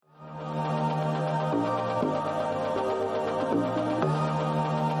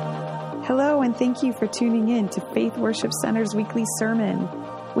Hello, and thank you for tuning in to Faith Worship Center's weekly sermon.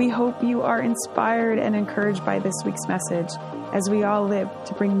 We hope you are inspired and encouraged by this week's message as we all live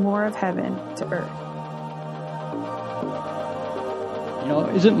to bring more of heaven to earth. You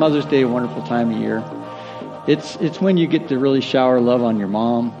know, isn't Mother's Day a wonderful time of year? It's when you get to really shower love on your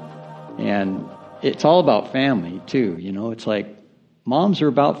mom, and it's all about family too. You know, it's like moms are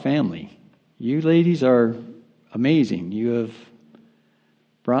about family. You ladies are amazing. You have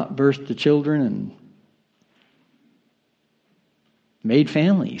brought birth to children and made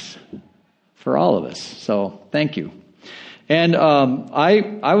families for all of us. So thank you. And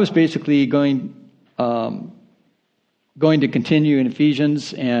I was basically going to continue in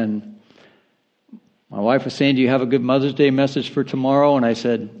Ephesians, and my wife was saying, "Do you have a good Mother's Day message for tomorrow?" And I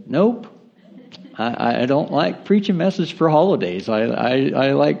said, "Nope. I don't like preaching message for holidays.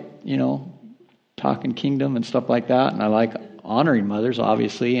 I like, you know, talking kingdom and stuff like that, and I like honoring mothers,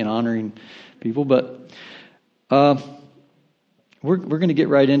 obviously, and honoring people. But we're going to get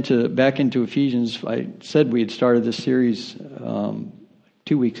right back into Ephesians. I said we had started this series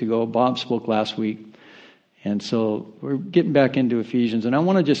 2 weeks ago. Bob spoke last week, and so we're getting back into Ephesians. And I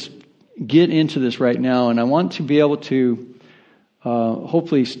want to just get into this right now, and I want to be able to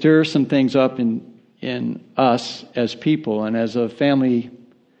hopefully stir some things up in us as people and as a family,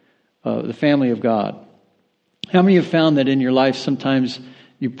 the family of God. How many have found that in your life sometimes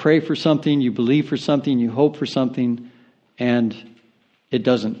you pray for something, you believe for something, you hope for something, and it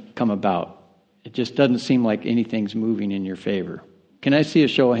doesn't come about? It just doesn't seem like anything's moving in your favor. Can I see a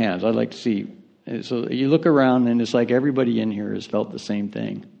show of hands? I'd like to see. So you look around, and it's like everybody in here has felt the same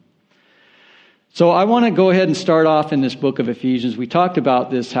thing. So I want to go ahead and start off in this book of Ephesians. We talked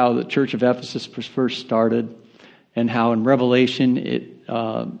about this, how the church of Ephesus first started, and how in Revelation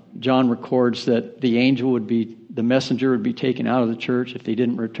John records that the messenger would be taken out of the church if they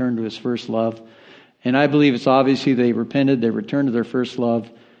didn't return to his first love. And I believe it's obviously they repented, they returned to their first love,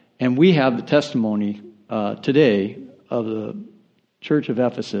 and we have the testimony today of the church of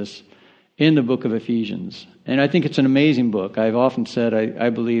Ephesus in the book of Ephesians. And I think it's an amazing book. I've often said I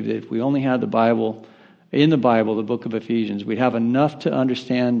believe that if we only had the Bible, the book of Ephesians, we'd have enough to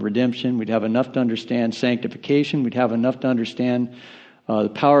understand redemption, we'd have enough to understand sanctification, we'd have enough to understand the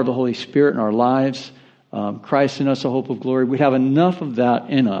power of the Holy Spirit in our lives, Christ in us, the hope of glory. We'd have enough of that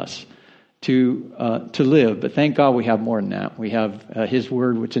in us to live. But thank God we have more than that. We have His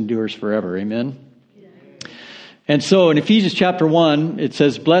Word which endures forever. Amen? And so in Ephesians chapter 1, it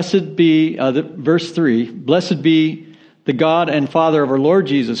says, "Blessed be," verse 3, "Blessed be the God and Father of our Lord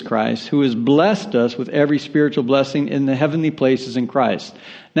Jesus Christ, who has blessed us with every spiritual blessing in the heavenly places in Christ."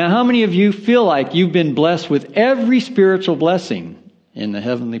 Now, how many of you feel like you've been blessed with every spiritual blessing in the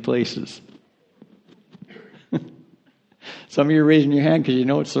heavenly places? Some of you are raising your hand because you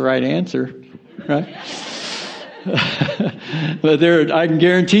know it's the right answer, right? But I can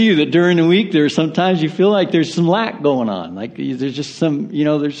guarantee you that during the week, there's sometimes you feel like there's some lack going on. Like there's just some,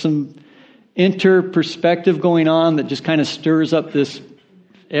 there's some inter-perspective going on that just kind of stirs up this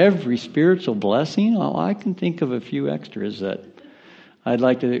every spiritual blessing. Oh, I can think of a few extras that I'd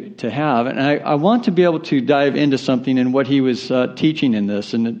like to have. And I want to be able to dive into something in what he was teaching in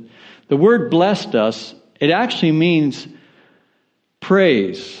this. And the word "blessed us," it actually means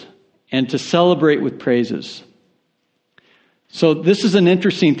praise and to celebrate with praises. So this is an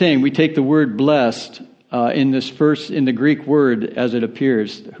interesting thing. We take the word "blessed" in the Greek word as it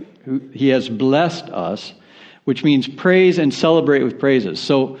appears. He has blessed us, which means praise and celebrate with praises.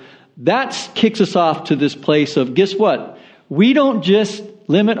 So that kicks us off to this place of, guess what? We don't just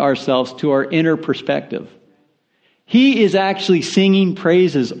limit ourselves to our inner perspective. He is actually singing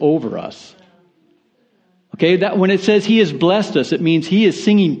praises over us. Okay, that when it says He has blessed us, it means He is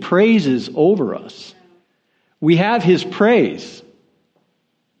singing praises over us. We have His praise.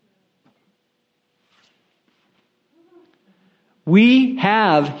 We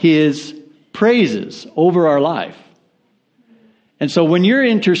have His praises over our life. And so when you're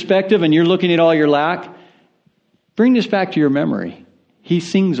introspective and you're looking at all your lack, bring this back to your memory. He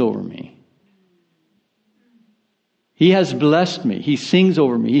sings over me. He has blessed me. He sings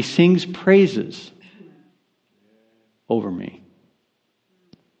over me. He sings praises over me.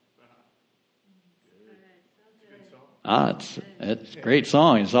 It's a great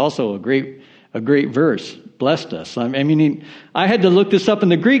song. It's also a great verse. Blessed us. I mean, I had to look this up in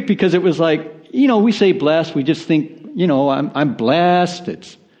the Greek because it was like, we say blessed. We just think, I'm blessed.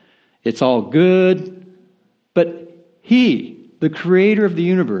 It's all good. But He, the creator of the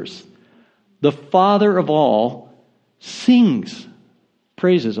universe, the Father of all, sings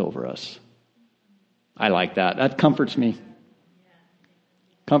praises over us. I like that. That comforts me.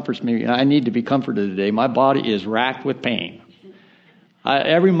 comforts me. I need to be comforted today. My body is racked with pain.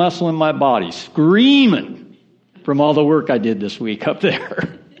 Every muscle in my body screaming from all the work I did this week up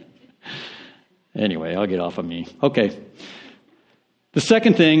there. Anyway, I'll get off of me. Okay. The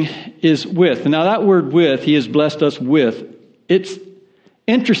second thing is with. Now that word with, he has blessed us with. It's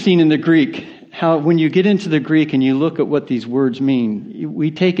interesting in the Greek how when you get into the Greek and you look at what these words mean,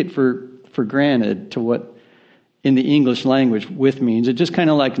 we take it for granted to what in the English language with means. It just kind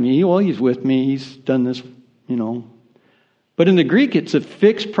of like me. Well, he's with me. He's done this, But in the Greek, it's a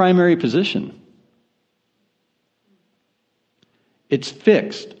fixed primary position. It's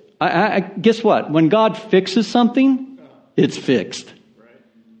fixed. I guess what? When God fixes something, it's fixed.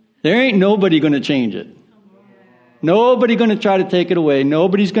 There ain't nobody going to change it. Nobody going to try to take it away.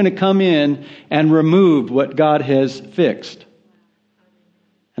 Nobody's going to come in and remove what God has fixed.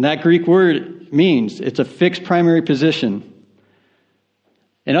 And that Greek word means it's a fixed primary position.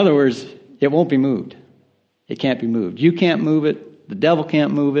 In other words, it won't be moved. It can't be moved. You can't move it. The devil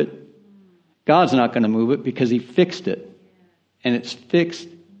can't move it. God's not going to move it because he fixed it. And it's fixed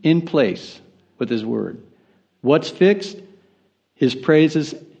in place with his word. What's fixed? His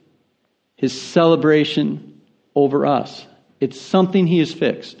praises, his celebration over us. It's something he has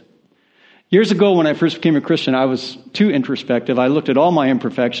fixed. Years ago when I first became a Christian, I was too introspective. I looked at all my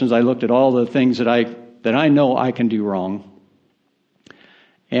imperfections. I looked at all the things that I know I can do wrong.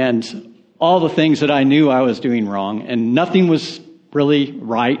 And all the things that I knew I was doing wrong. And nothing was really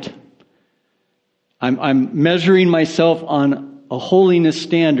right. I'm measuring myself on a holiness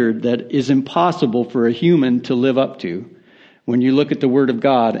standard that is impossible for a human to live up to. When you look at the Word of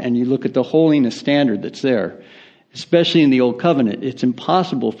God and you look at the holiness standard that's there, especially in the Old Covenant, it's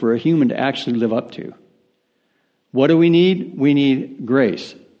impossible for a human to actually live up to. What do we need? We need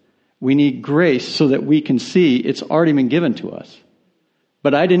grace. We need grace so that we can see it's already been given to us.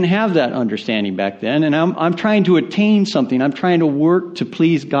 But I didn't have that understanding back then, and I'm trying to attain something. I'm trying to work to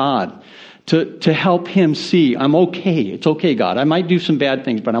please God, to help him see I'm okay. It's okay, God. I might do some bad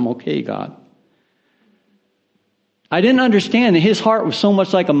things, but I'm okay, God. I didn't understand that his heart was so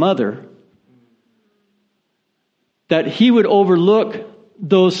much like a mother that he would overlook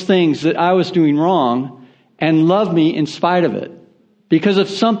those things that I was doing wrong and love me in spite of it. Because of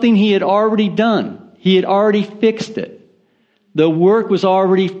something he had already done. He had already fixed it. The work was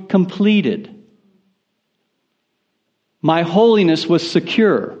already completed. My holiness was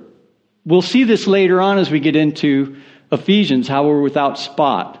secure. We'll see this later on as we get into Ephesians, how we're without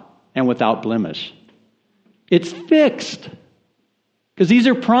spot and without blemish. It's fixed. Because these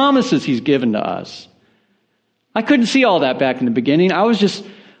are promises he's given to us. I couldn't see all that back in the beginning.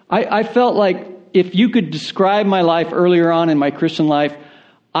 I felt like if you could describe my life earlier on in my Christian life,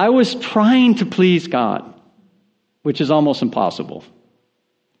 I was trying to please God, which is almost impossible.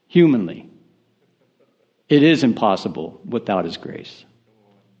 Humanly. It is impossible without his grace.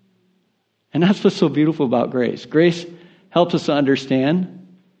 And that's what's so beautiful about grace. Grace helps us to understand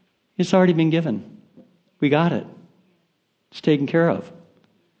it's already been given. We got it. It's taken care of.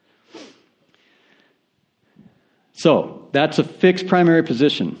 So, that's a fixed primary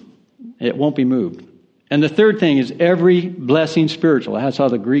position. It won't be moved. And the third thing is every blessing spiritual. That's how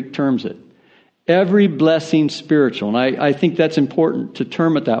the Greek terms it. Every blessing spiritual. And I think that's important to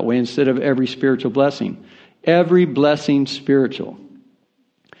term it that way instead of every spiritual blessing. Every blessing spiritual.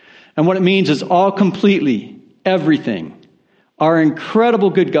 And what it means is all completely, everything, our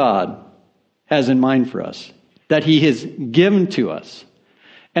incredible good God has in mind for us, that he has given to us.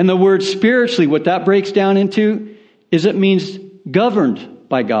 And the word spiritually, what that breaks down into is it means governed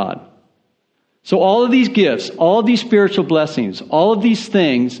by God. So all of these gifts, all of these spiritual blessings, all of these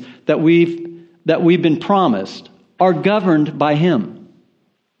things that we've been promised are governed by him.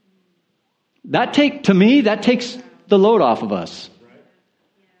 That takes the load off of us.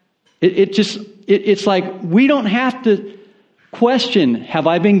 It's like we don't have to question, have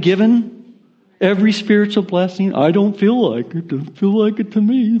I been given every spiritual blessing? I don't feel like it. Doesn't feel like it to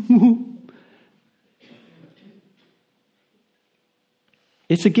me.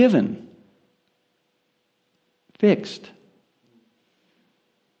 It's a given. Fixed.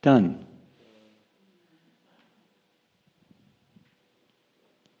 Done.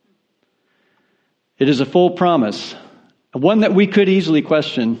 It is a full promise, one that we could easily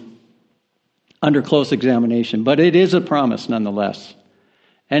question under close examination, but it is a promise nonetheless.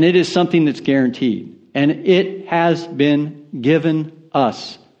 And it is something that's guaranteed. And it has been given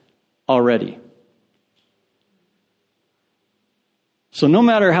us already. So no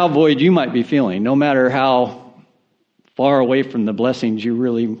matter how void you might be feeling, no matter how far away from the blessings you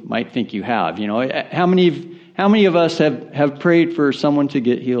really might think you have, how many How many of us have prayed for someone to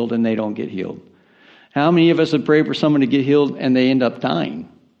get healed and they don't get healed? How many of us have prayed for someone to get healed and they end up dying?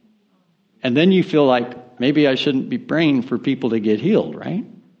 And then you feel like, maybe I shouldn't be praying for people to get healed, right?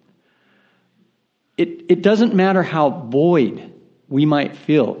 It doesn't matter how void we might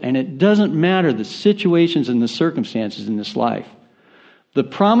feel, and it doesn't matter the situations and the circumstances in this life. The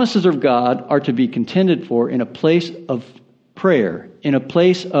promises of God are to be contended for in a place of prayer, in a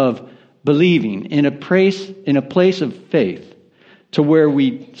place of believing, in a place of faith, to where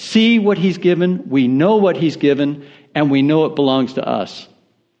we see what He's given, we know what He's given, and we know it belongs to us.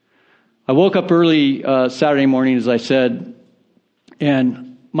 I woke up early Saturday morning, as I said,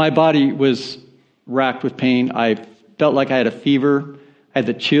 and my body was racked with pain. I felt like I had a fever. I had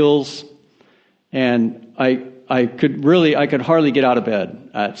the chills, and I could hardly get out of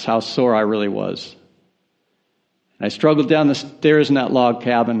bed. That's how sore I really was. And I struggled down the stairs in that log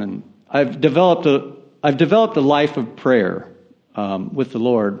cabin, and I've developed a life of prayer with the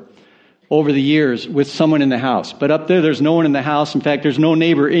Lord over the years with someone in the house. But up there's no one in the house. In fact, there's no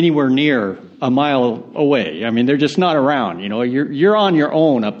neighbor anywhere near a mile away. I mean, they're just not around. You know, you're on your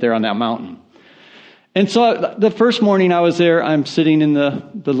own up there on that mountain. And so the first morning I was there, I'm sitting in the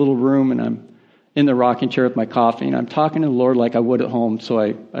little room, and I'm in the rocking chair with my coffee, and I'm talking to the Lord like I would at home, so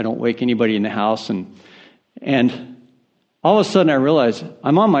I don't wake anybody in the house. And all of a sudden I realized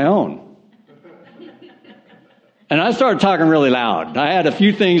I'm on my own. And I started talking really loud. I had a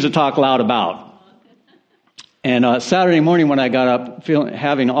few things to talk loud about. And Saturday morning when I got up,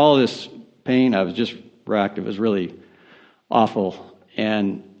 having all this pain, I was just racked. It was really awful.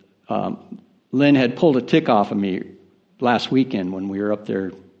 And Lynn had pulled a tick off of me last weekend when we were up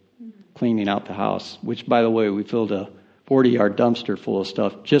there cleaning out the house, which, by the way, we filled a 40-yard dumpster full of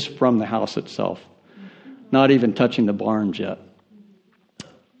stuff just from the house itself, not even touching the barns yet.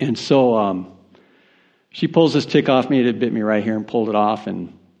 And so she pulls this tick off me. It had bit me right here and pulled it off,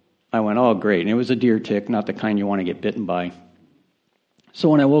 and I went, oh, great. And it was a deer tick, not the kind you want to get bitten by. So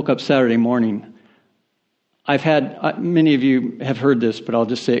when I woke up Saturday morning, I've had, many of you have heard this, but I'll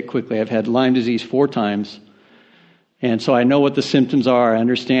just say it quickly. I've had Lyme disease 4 times. And so I know what the symptoms are. I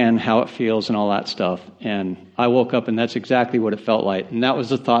understand how it feels and all that stuff. And I woke up and that's exactly what it felt like. And that was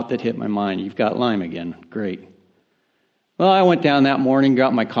the thought that hit my mind. You've got Lyme again. Great. Well, I went down that morning,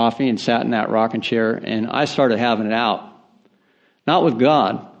 got my coffee, and sat in that rocking chair, and I started having it out. Not with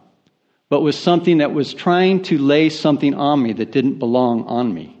God, but with something that was trying to lay something on me that didn't belong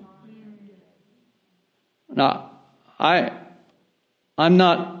on me. Now, I'm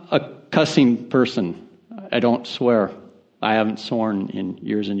not a cussing person. I don't swear. I haven't sworn in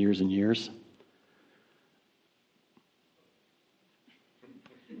years and years and years.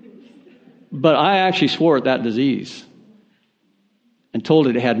 But I actually swore at that disease and told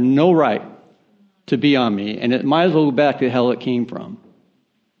it had no right to be on me, and it might as well go back to the hell it came from.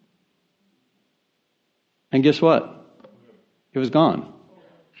 And guess what? It was gone.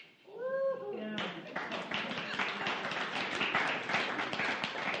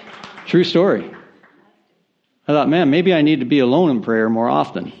 True story. I thought, man, maybe I need to be alone in prayer more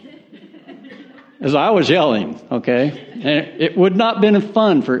often. As I was yelling, okay? And it would not have been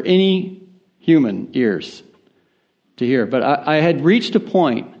fun for any human ears to hear. But I had reached a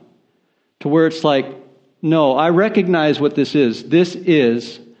point to where it's like, no, I recognize what this is. This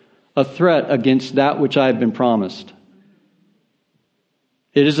is a threat against that which I have been promised.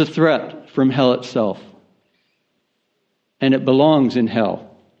 It is a threat from hell itself. And it belongs in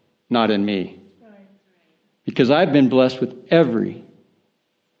hell, not in me. Because I've been blessed with every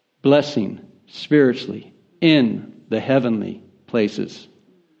blessing spiritually in the heavenly places.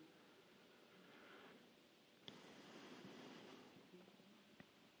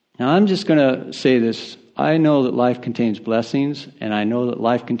 Now I'm just going to say this. I know that life contains blessings, and I know that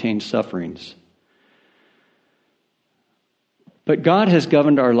life contains sufferings. But God has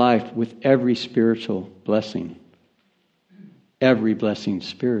governed our life with every spiritual blessing. Every blessing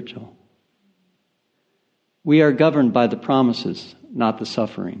spiritual. We are governed by the promises, not the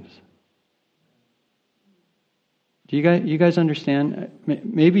sufferings. Do you guys understand?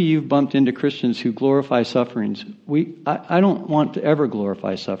 Maybe you've bumped into Christians who glorify sufferings. I don't want to ever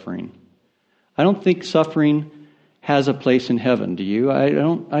glorify suffering. I don't think suffering has a place in heaven. Do you?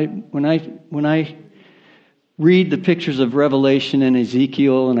 When I read the pictures of Revelation and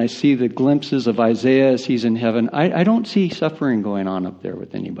Ezekiel, and I see the glimpses of Isaiah as he's in heaven, I don't see suffering going on up there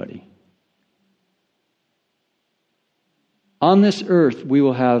with anybody. On this earth, we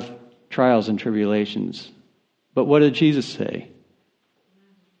will have trials and tribulations. But what did Jesus say?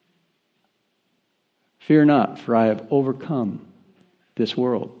 Fear not, for I have overcome this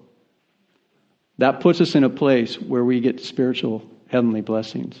world. That puts us in a place where we get spiritual heavenly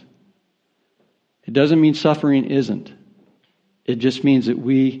blessings. It doesn't mean suffering isn't. It just means that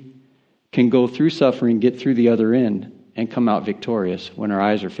we can go through suffering, get through the other end, and come out victorious when our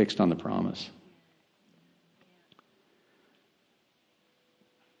eyes are fixed on the promise.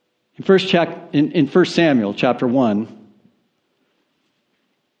 In 1 Samuel chapter 1,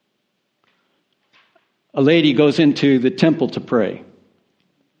 a lady goes into the temple to pray.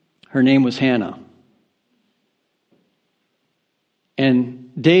 Her name was Hannah.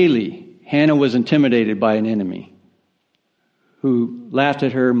 And daily, Hannah was intimidated by an enemy who laughed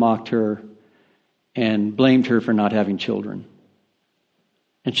at her, mocked her, and blamed her for not having children.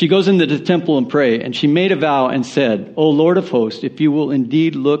 And she goes into the temple and pray, and she made a vow and said, O Lord of hosts, if you will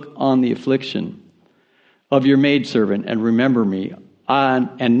indeed look on the affliction of your maidservant and remember me,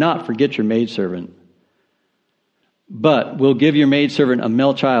 and not forget your maidservant, but will give your maidservant a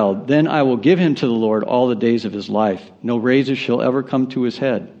male child, then I will give him to the Lord all the days of his life. No razor shall ever come to his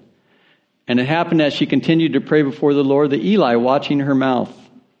head. And it happened as she continued to pray before the Lord, that Eli watching her mouth.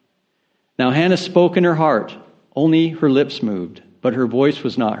 Now Hannah spoke in her heart, only her lips moved, but her voice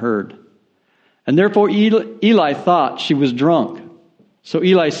was not heard. And therefore Eli thought she was drunk. So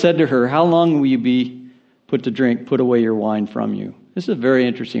Eli said to her, how long will you be put to drink? Put away your wine from you. This is a very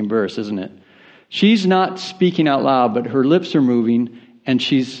interesting verse, isn't it? She's not speaking out loud, but her lips are moving, and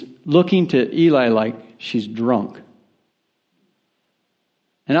she's looking to Eli like she's drunk.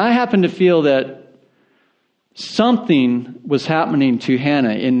 And I happen to feel that something was happening to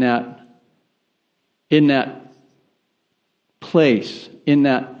Hannah in that place, in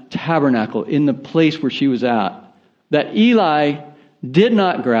that tabernacle, in the place where she was at, that Eli did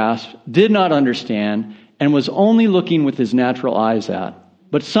not grasp, did not understand, and was only looking with his natural eyes at.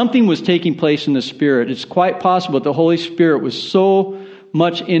 But something was taking place in the Spirit. It's quite possible that the Holy Spirit was so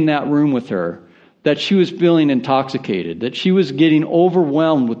much in that room with her that she was feeling intoxicated, that she was getting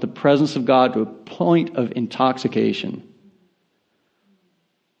overwhelmed with the presence of God to a point of intoxication.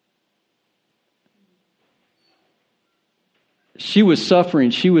 She was suffering,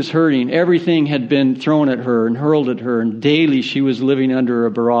 she was hurting. Everything had been thrown at her and hurled at her, and daily she was living under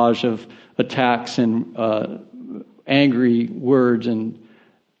a barrage of attacks and angry words and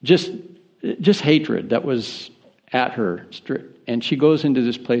just hatred that was at her. And she goes into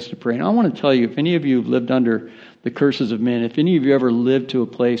this place to pray. And I want to tell you, if any of you have lived under the curses of men, if any of you ever lived to a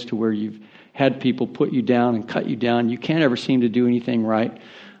place to where you've had people put you down and cut you down, you can't ever seem to do anything right,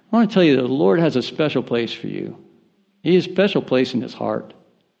 I want to tell you that the Lord has a special place for you. He has a special place in his heart.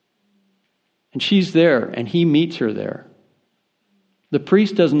 And she's there, and he meets her there. The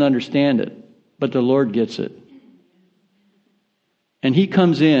priest doesn't understand it, but the Lord gets it. And he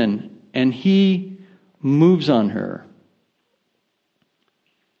comes in, and he moves on her.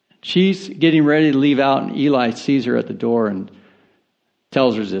 She's getting ready to leave out, and Eli sees her at the door and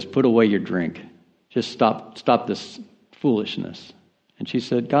tells her this, put away your drink. Just stop this foolishness. And she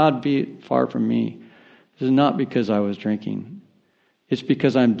said, God be it far from me. This is not because I was drinking. It's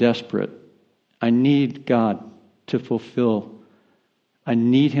because I'm desperate. I need God to fulfill. I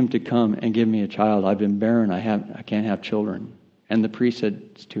need him to come and give me a child. I've been barren. I can't have children. And the priest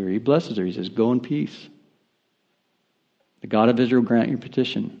said to her, he blesses her. He says, go in peace. The God of Israel grant your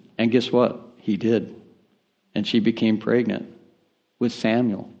petition. And guess what? He did. And she became pregnant with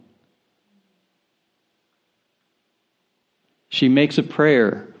Samuel. She makes a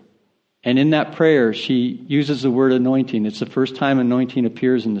prayer. And in that prayer, she uses the word anointing. It's the first time anointing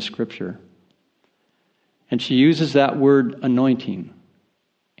appears in the scripture. And she uses that word anointing.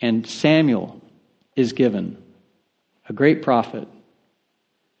 And Samuel is given, a great prophet.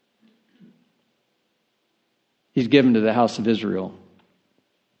 He's given to the house of Israel.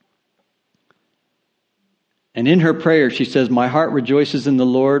 And in her prayer, she says, my heart rejoices in the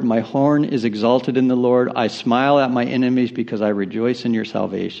Lord. My horn is exalted in the Lord. I smile at my enemies because I rejoice in your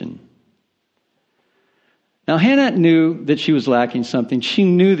salvation. Now, Hannah knew that she was lacking something. She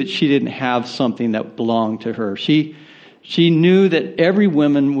knew that she didn't have something that belonged to her. She knew that every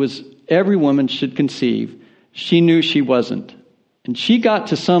woman should conceive. She knew she wasn't. And she got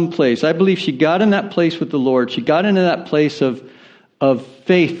to some place. I believe she got in that place with the Lord. She got into that place of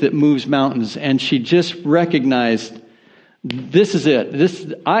faith that moves mountains. And she just recognized, this is it.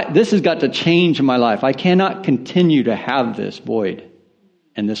 This has got to change in my life. I cannot continue to have this void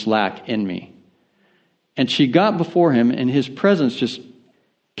and this lack in me. And she got before him, and his presence just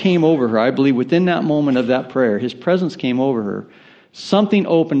came over her. I believe within that moment of that prayer, his presence came over her. Something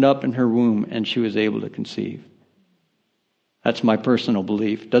opened up in her womb, and she was able to conceive. That's my personal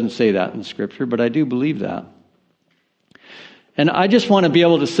belief. It doesn't say that in the scripture, but I do believe that. And I just want to be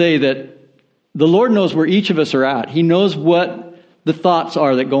able to say that the Lord knows where each of us are at. He knows what the thoughts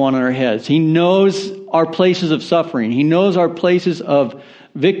are that go on in our heads. He knows our places of suffering. He knows our places of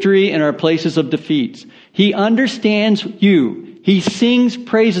victory and our places of defeats. He understands you. He sings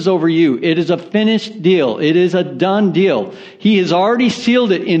praises over you. It is a finished deal. It is a done deal. He has already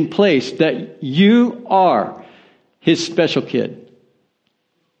sealed it in place that you are His special kid.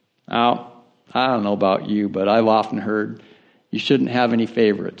 Now, I don't know about you, but I've often heard you shouldn't have any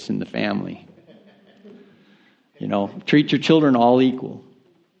favorites in the family. Treat your children all equal.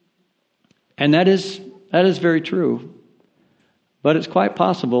 And that is very true. But it's quite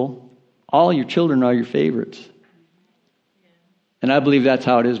possible all your children are your favorites. And I believe that's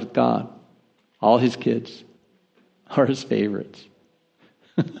how it is with God. All His kids are His favorites.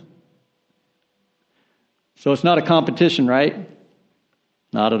 So it's not a competition, right?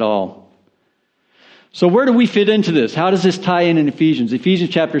 Not at all. So where do we fit into this? How does this tie in Ephesians?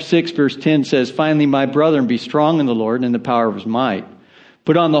 Ephesians chapter 6, verse 10 says, "Finally, my brethren, be strong in the Lord and in the power of His might.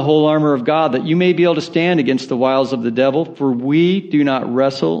 Put on the whole armor of God, that you may be able to stand against the wiles of the devil. For we do not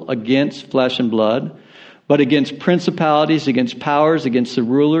wrestle against flesh and blood, but against principalities, against powers, against the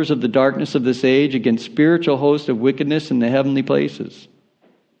rulers of the darkness of this age, against spiritual hosts of wickedness in the heavenly places."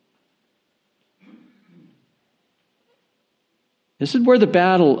 This is where the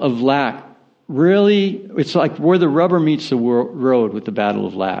battle of lack really, it's like where the rubber meets the road with the battle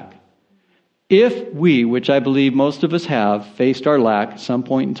of lack. If we, which I believe most of us have, faced our lack at some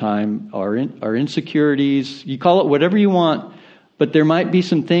point in time, our insecurities, you call it whatever you want, but there might be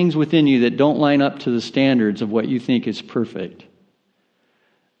some things within you that don't line up to the standards of what you think is perfect.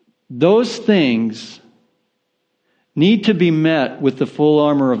 Those things need to be met with the full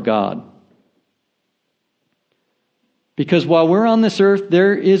armor of God. Because while we're on this earth,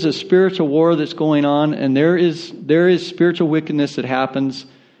 there is a spiritual war that's going on, and there is spiritual wickedness that happens.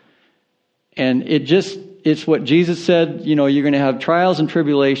 And it's what Jesus said, you're going to have trials and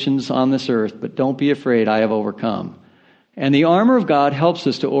tribulations on this earth, but don't be afraid, I have overcome. And the armor of God helps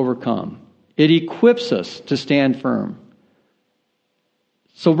us to overcome. It equips us to stand firm.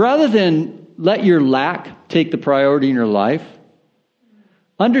 So rather than let your lack take the priority in your life,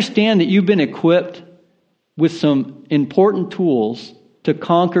 understand that you've been equipped with some important tools to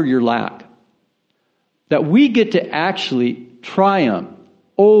conquer your lack. That we get to actually triumph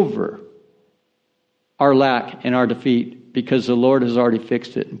over our lack and our defeat because the Lord has already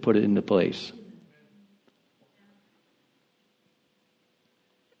fixed it and put it into place.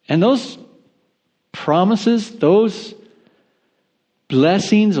 And those promises, those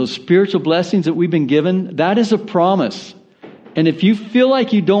blessings, those spiritual blessings that we've been given, that is a promise. And if you feel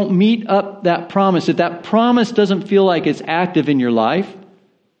like you don't meet up that promise, if that promise doesn't feel like it's active in your life,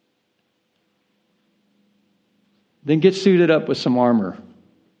 then get suited up with some armor.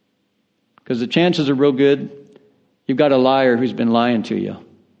 Because the chances are real good you've got a liar who's been lying to you.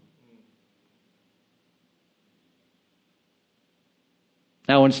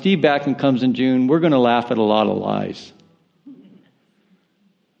 Now, when Steve Backlund comes in June, we're going to laugh at a lot of lies.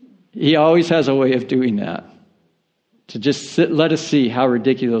 He always has a way of doing that. To just let us see how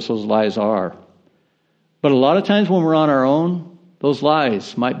ridiculous those lies are. But a lot of times when we're on our own, those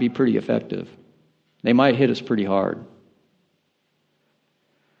lies might be pretty effective. They might hit us pretty hard.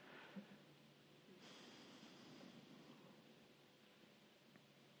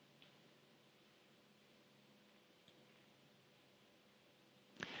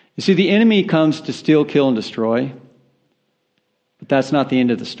 You see, the enemy comes to steal, kill, and destroy. But that's not the end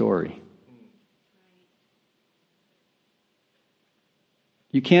of the story.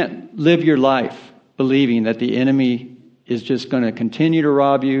 You can't live your life believing that the enemy is just going to continue to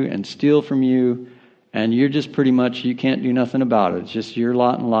rob you and steal from you, and you're just pretty much, you can't do nothing about it. It's just your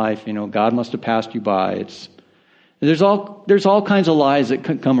lot in life. God must have passed you by. There's all kinds of lies that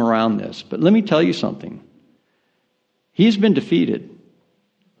could come around this. But let me tell you something. He's been defeated.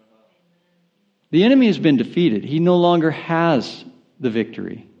 The enemy has been defeated. He no longer has the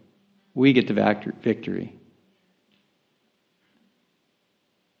victory. We get the victory.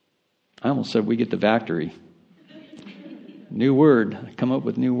 I almost said we get the victory. New word. I come up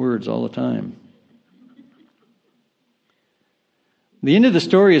with new words all the time. The end of the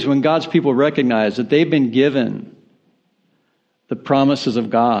story is when God's people recognize that they've been given the promises of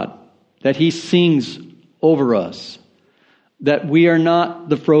God, that He sings over us, that we are not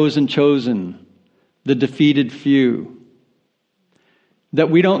the frozen chosen, the defeated few, that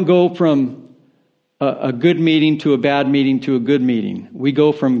we don't go from a good meeting to a bad meeting to a good meeting. We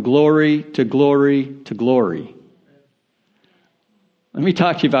go from glory to glory to glory. Let me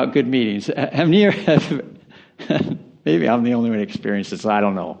talk to you about good meetings. Maybe I'm the only one who experienced this. I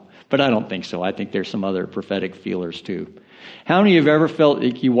don't know. But I don't think so. I think there's some other prophetic feelers too. How many of you have ever felt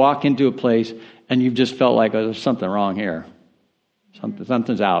like you walk into a place and you've just felt like, oh, there's something wrong here?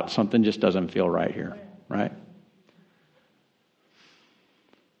 Something's out. Something just doesn't feel right here, right?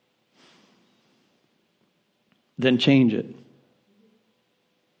 Then change it.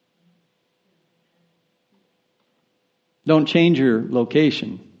 Don't change your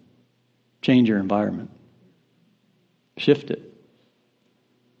location. Change your environment. Shift it.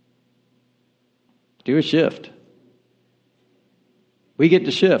 Do a shift. We get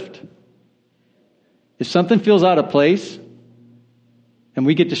to shift. If something feels out of place, and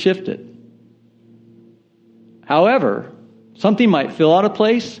we get to shift it. However, something might feel out of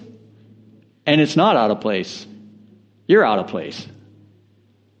place, and it's not out of place. You're out of place.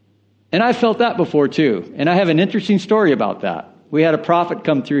 And I felt that before too. And I have an interesting story about that. We had a prophet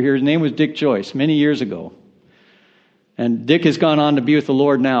come through here. His name was Dick Joyce many years ago. And Dick has gone on to be with the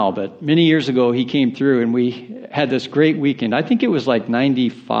Lord now, but many years ago he came through and we had this great weekend. I think it was like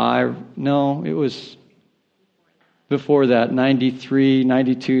 95. No, it was before that, 93,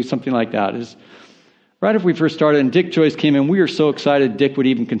 92, something like that. Is right after we first started, and Dick Joyce came in. We were so excited Dick would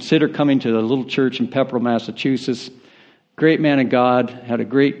even consider coming to the little church in Pepperell, Massachusetts. Great man of God, had a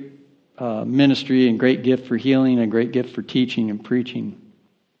great ministry and great gift for healing and a great gift for teaching and preaching.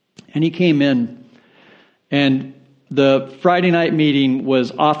 And he came in, and the Friday night meeting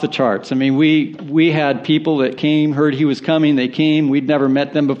was off the charts. I mean, we had people that came, heard he was coming, they came. We'd never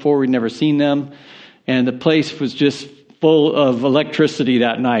met them before, we'd never seen them. And the place was just full of electricity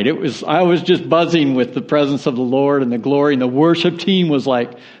that night. I was just buzzing with the presence of the Lord and the glory, and the worship team was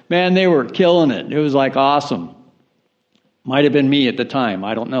like, man, they were killing it. It was like awesome. Might have been me at the time,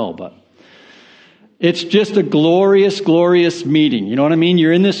 I don't know, but it's just a glorious, glorious meeting. You know what I mean?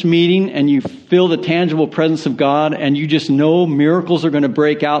 You're in this meeting and you feel the tangible presence of God and you just know miracles are going to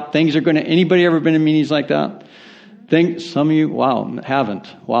break out. Things are going to... Anybody ever been in meetings like that? Some of you, wow, haven't.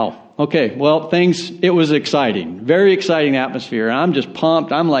 Wow. Okay, well, it was exciting. Very exciting atmosphere. And I'm just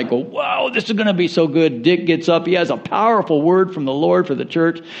pumped. I'm like, wow, this is going to be so good. Dick gets up. He has a powerful word from the Lord for the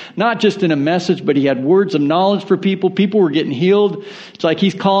church. Not just in a message, but he had words of knowledge for people. People were getting healed. It's like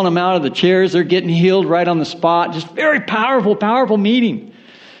he's calling them out of the chairs. They're getting healed right on the spot. Just very powerful, powerful meeting.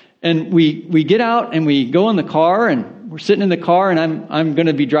 And we get out and we go in the car and we're sitting in the car and I'm going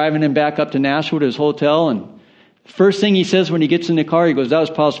to be driving him back up to Nashville to his hotel. And first thing he says when he gets in the car, he goes, that was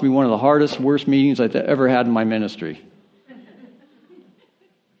possibly one of the hardest, worst meetings I've ever had in my ministry.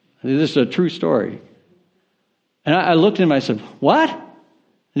 This is a true story. And I looked at him, I said, what? And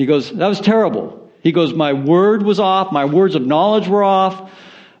he goes, that was terrible. He goes, my word was off. My words of knowledge were off.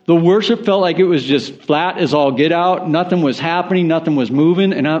 The worship felt like it was just flat as all get out. Nothing was happening. Nothing was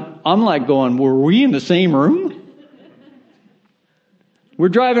moving. And I'm like going, were we in the same room? We're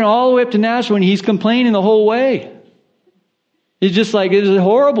driving all the way up to Nashville and he's complaining the whole way. He's just like, it's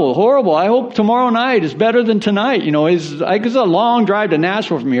horrible, horrible. I hope tomorrow night is better than tonight. You know, it's a long drive to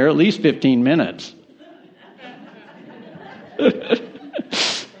Nashville from here, at least 15 minutes. And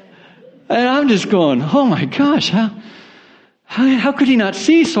I'm just going, oh my gosh, how could he not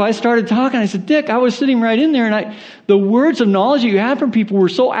see? So I started talking. I said, Dick, I was sitting right in there and the words of knowledge that you had from people were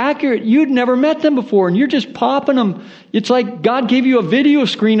so accurate. You'd never met them before and you're just popping them. It's like God gave you a video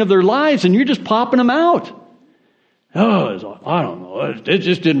screen of their lives and you're just popping them out. Oh, I don't know. It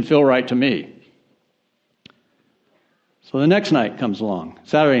just didn't feel right to me. So the next night comes along,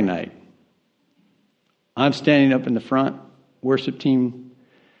 Saturday night. I'm standing up in the front. Worship team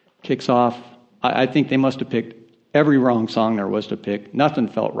kicks off. I think they must have picked every wrong song there was to pick. Nothing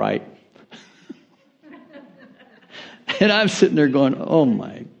felt right. And I'm sitting there going, oh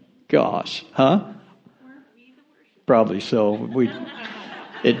my gosh, huh? Probably so.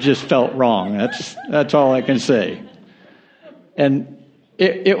 It just felt wrong. That's all I can say. And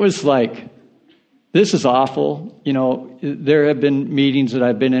it was like, this is awful. You know, there have been meetings that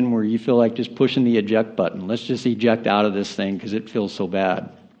I've been in where you feel like just pushing the eject button. Let's just eject out of this thing because it feels so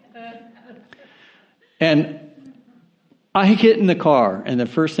bad. And I get in the car, and the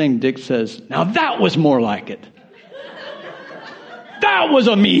first thing Dick says, now that was more like it. That was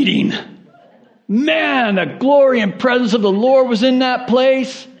a meeting. Man, the glory and presence of the Lord was in that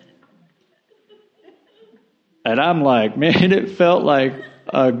place. And I'm like, man, it felt like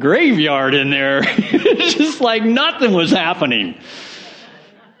a graveyard in there. It's just like nothing was happening.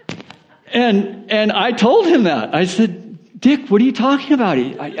 And I told him that. I said, Dick, what are you talking about?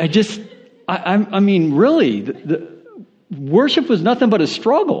 I mean, really, the worship was nothing but a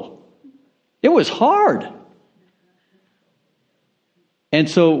struggle. It was hard. And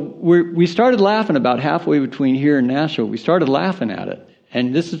so we started laughing about halfway between here and Nashville. We started laughing at it.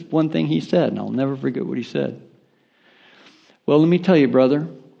 And this is one thing he said, and I'll never forget what he said. Well, let me tell you, brother,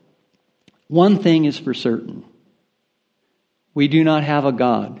 one thing is for certain. We do not have a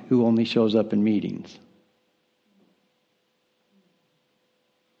God who only shows up in meetings.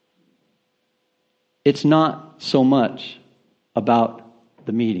 It's not so much about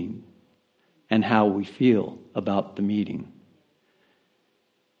the meeting and how we feel about the meeting.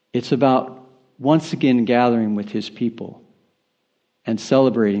 It's about once again gathering with His people and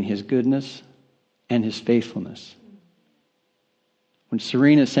celebrating His goodness and His faithfulness. When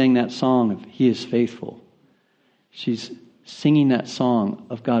Serena sang that song of He is faithful, she's singing that song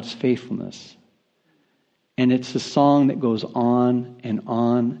of God's faithfulness. And it's a song that goes on and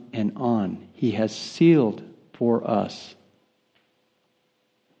on and on. He has sealed for us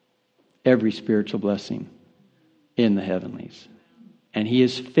every spiritual blessing in the heavenlies. And He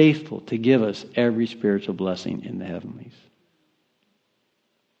is faithful to give us every spiritual blessing in the heavenlies.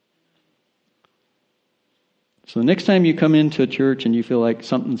 So the next time you come into a church and you feel like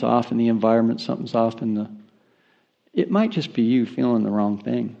something's off in the environment, something's off in the... It might just be you feeling the wrong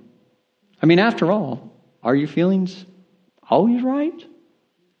thing. I mean, after all, are your feelings always right?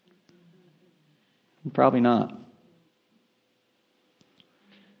 Probably not.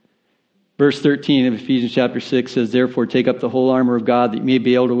 Verse 13 of Ephesians chapter 6 says, "Therefore take up the whole armor of God that you may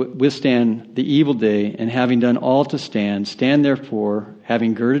be able to withstand the evil day, and having done all to stand, stand therefore,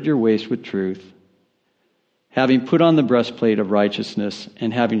 having girded your waist with truth, having put on the breastplate of righteousness,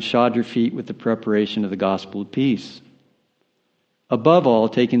 and having shod your feet with the preparation of the gospel of peace. Above all,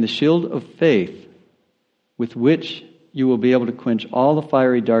 taking the shield of faith, with which you will be able to quench all the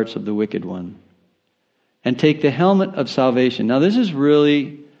fiery darts of the wicked one. And take the helmet of salvation." Now this is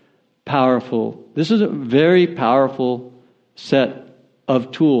really powerful. This is a very powerful set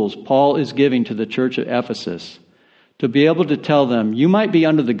of tools Paul is giving to the church at Ephesus to be able to tell them, you might be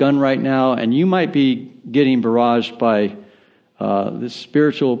under the gun right now and you might be getting barraged by the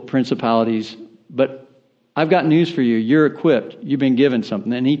spiritual principalities, but I've got news for you. You're equipped. You've been given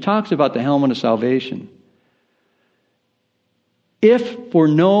something. And he talks about the helmet of salvation. If for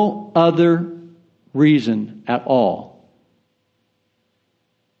no other reason at all,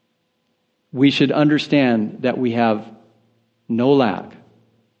 we should understand that we have no lack.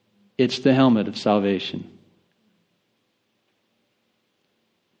 It's the helmet of salvation.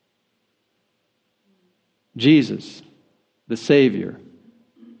 Jesus, the Savior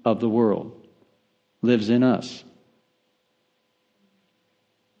of the world, lives in us.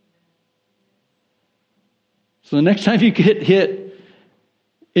 So the next time you get hit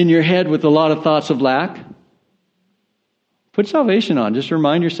in your head with a lot of thoughts of lack, put salvation on. Just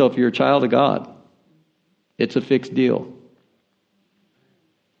remind yourself you're a child of God. It's a fixed deal.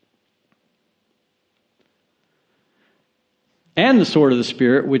 And the sword of the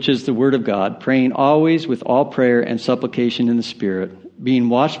Spirit, which is the Word of God, praying always with all prayer and supplication in the Spirit, being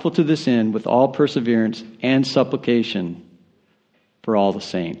watchful to this end with all perseverance and supplication for all the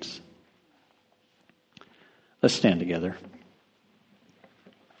saints. Let's stand together.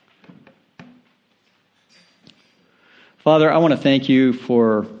 Father, I want to thank you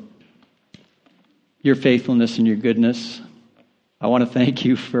for your faithfulness and your goodness. I want to thank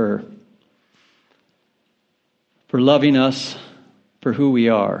you for loving us for who we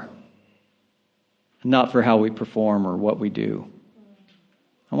are, not for how we perform or what we do.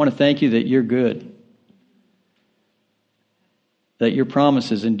 I want to thank you that you're good, that your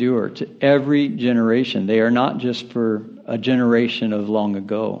promises endure to every generation. They are not just for a generation of long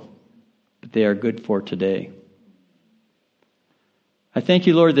ago, but they are good for today. I thank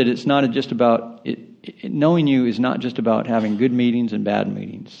you, Lord, that it's not just about, knowing you is not just about having good meetings and bad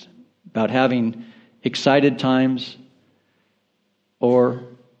meetings, about having excited times or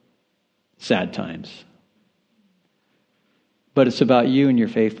sad times. But it's about you and your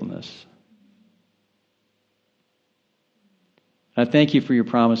faithfulness. I thank you for your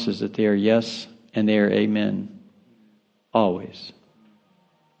promises that they are yes and they are amen, always.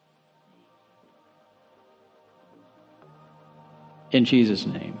 In Jesus'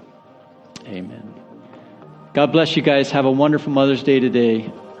 name, amen. God bless you guys. Have a wonderful Mother's Day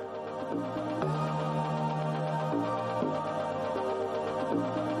today.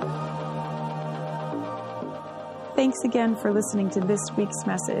 Thanks again for listening to this week's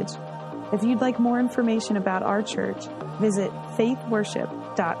message. If you'd like more information about our church, visit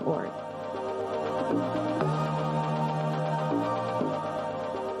faithworship.org.